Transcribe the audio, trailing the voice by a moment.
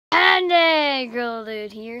Hi, Girl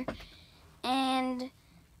Dude here. And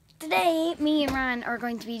today, me and Ryan are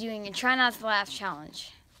going to be doing a Try Not to Laugh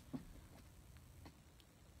challenge.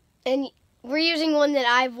 And we're using one that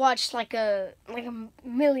I've watched like a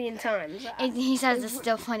million times. He says it's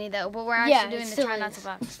still funny though, but we're actually doing the Try Not to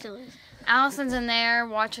Laugh. It still is. Allison's in there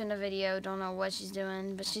watching a video. Don't know what she's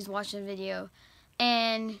doing, but she's watching a video.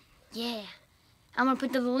 And yeah, I'm gonna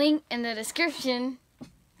put the link in the description.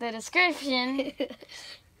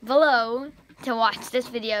 Below to watch this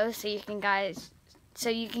video, so you guys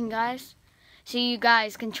can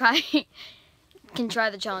try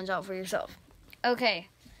the challenge out for yourself. Okay.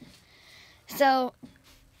 So,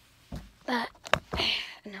 no, I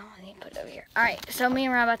need to put it over here. All right. So me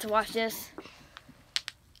and Ryan are about to watch this.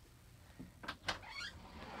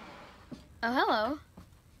 Oh, hello.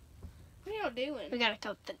 What are y'all doing? We gotta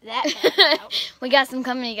cut that out. We got some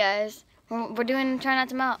company, guys. We're doing Try Not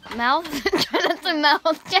to Mouth Try Not to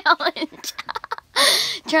Mouth challenge.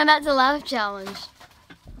 Try Not to Laugh challenge.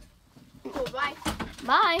 Oh, bye.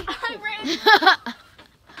 Bye. I ran.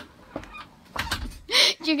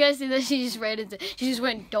 Did you guys see that? She just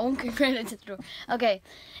went donk and ran into the door. Okay.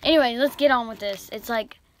 Anyway, let's get on with this. It's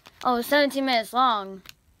like, 17 minutes long.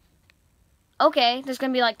 Okay, there's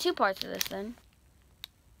gonna be like 2 parts of this then.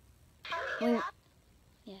 Yeah.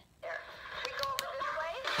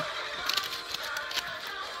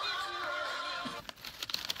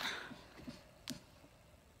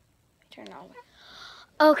 Turn it on.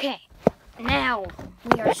 Okay, now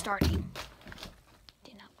we are starting.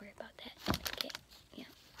 Do not worry about that. Okay. Yeah.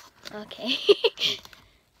 Okay.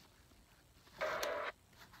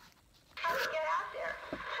 How do we get out there?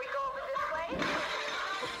 We go over this way?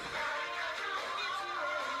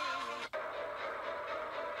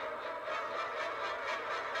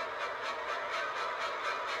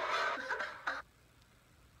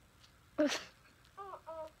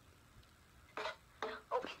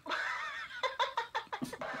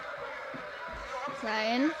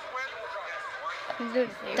 Ryan,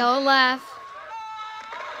 don't laugh.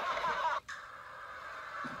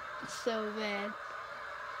 It's so bad.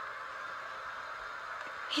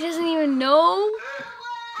 He doesn't even know.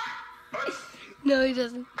 No, he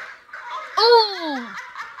doesn't. Oh!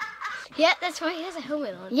 Yeah, that's why he has a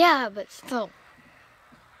helmet on. Yeah, but still.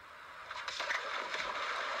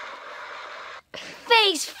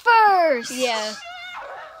 Face first! Yeah.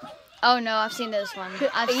 Oh no, I've seen this one.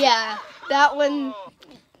 Yeah, that one.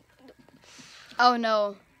 Oh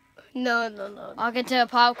no. No. I'll get to a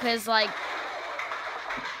pop quiz like.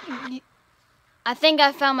 I think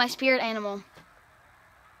I found my spirit animal.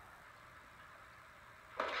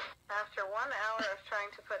 After 1 hour of trying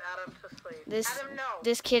to put Adam to sleep. Adam, no.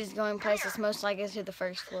 This kid is going places most likely to the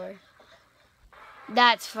first floor.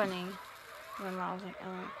 That's funny. When I was like,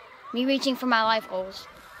 me reaching for my life goals.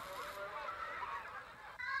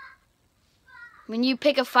 When you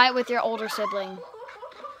pick a fight with your older sibling.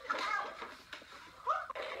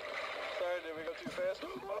 Sorry, did we go too fast?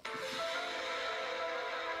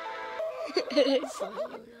 It's so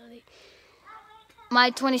naughty. My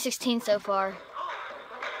 2016 so far.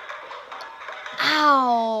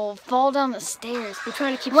 Ow! Fall down the stairs. We're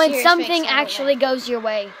trying to keep. When serious something face out of actually goes your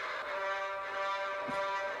way.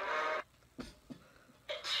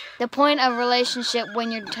 The point of relationship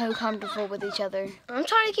when you're too comfortable with each other. that. I'm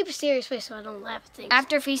trying to keep a serious face so I don't laugh at things.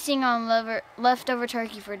 After feasting on leftover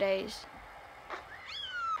turkey for days.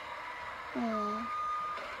 Aww.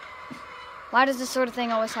 Why does this sort of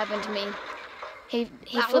thing always happen to me? He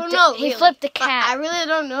flipped the cat. I really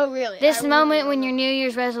don't know, really. This moment when your New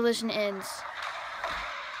Year's resolution ends.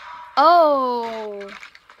 Oh. I'm like,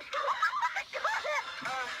 hey, what's up?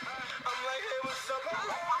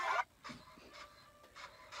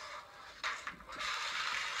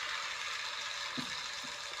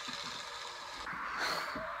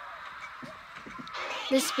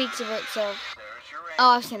 This speaks of itself. There's your ring. Oh,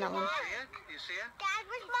 I've seen that one. You see it? Dad,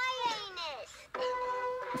 where's my anus?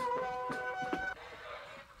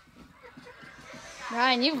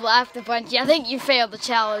 Ryan, you've laughed a bunch. I think you failed the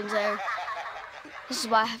challenge there. This is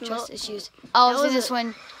why I have trust issues. Oh, see this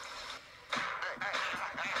one.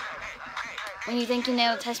 When you think you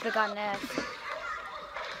nailed a test but got an F.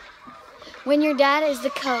 When your dad is the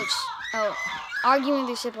coach. Oh, arguing with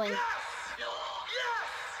your sibling.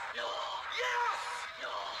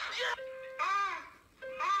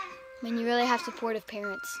 When you really have supportive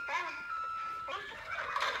parents.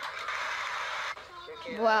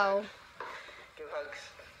 Wow. Give hugs.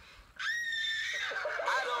 I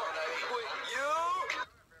don't quit you.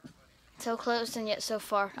 So close and yet so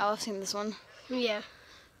far. I've seen this one. Yeah.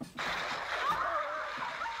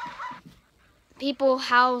 People,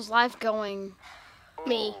 how's life going?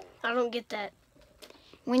 Me. I don't get that.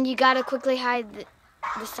 When you gotta quickly hide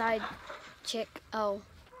the side chick. Oh.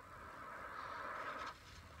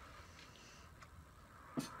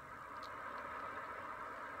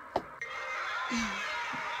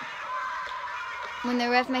 When the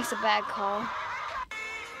ref makes a bad call.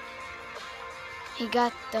 He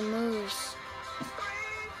got the moves.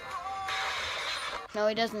 No,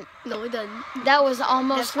 he doesn't. No, he doesn't. That was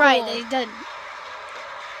almost That's cool. right. He doesn't.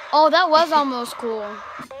 Oh, that was almost cool.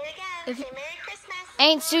 If- Merry Christmas.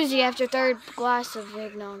 Ain't Susie after third glass of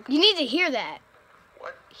eggnog. You need to hear that.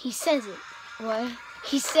 What? He says it. What?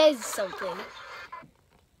 He says something.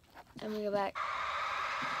 Let me go back.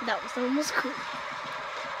 That was almost cool.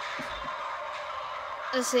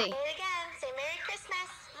 Let's see. Say it again. Say Merry Christmas.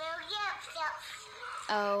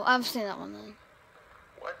 Oh, I've seen that one then.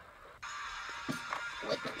 What?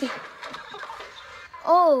 What?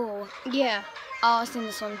 Oh. Yeah. Oh, I've seen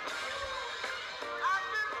this one.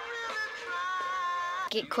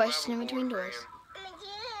 Get questioned in between doors.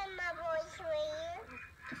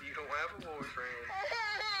 You don't have a boyfriend.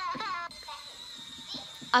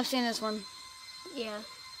 I've seen this one. Yeah.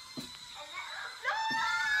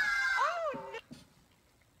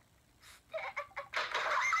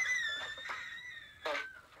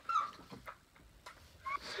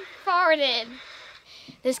 Farted.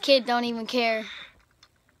 This kid don't even care.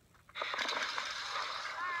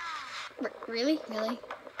 Really? Really?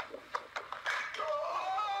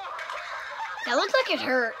 That looked like it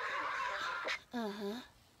hurt. Uh-huh.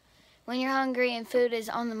 When you're hungry and food is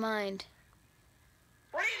on the mind.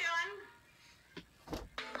 What are you doing?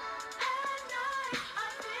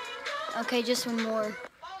 Okay, just one more.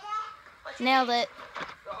 Nailed it.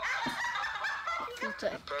 Looks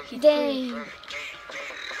like Dang. I got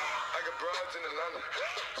broads in Atlanta.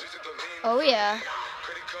 She's at the lean. Oh, yeah.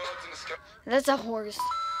 Credit cards in the sky. That's a horse.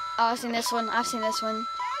 Oh, I've seen this one. I've seen this one.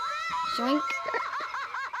 Shoink.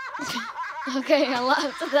 Okay, I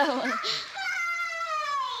laughed at that one.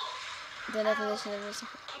 The definition of this.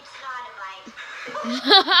 It's not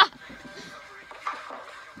a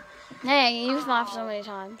bite. Hey, you've laughed so many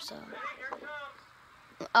times, so.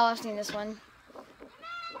 Oh, I've seen this one.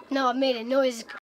 no, it made a noise.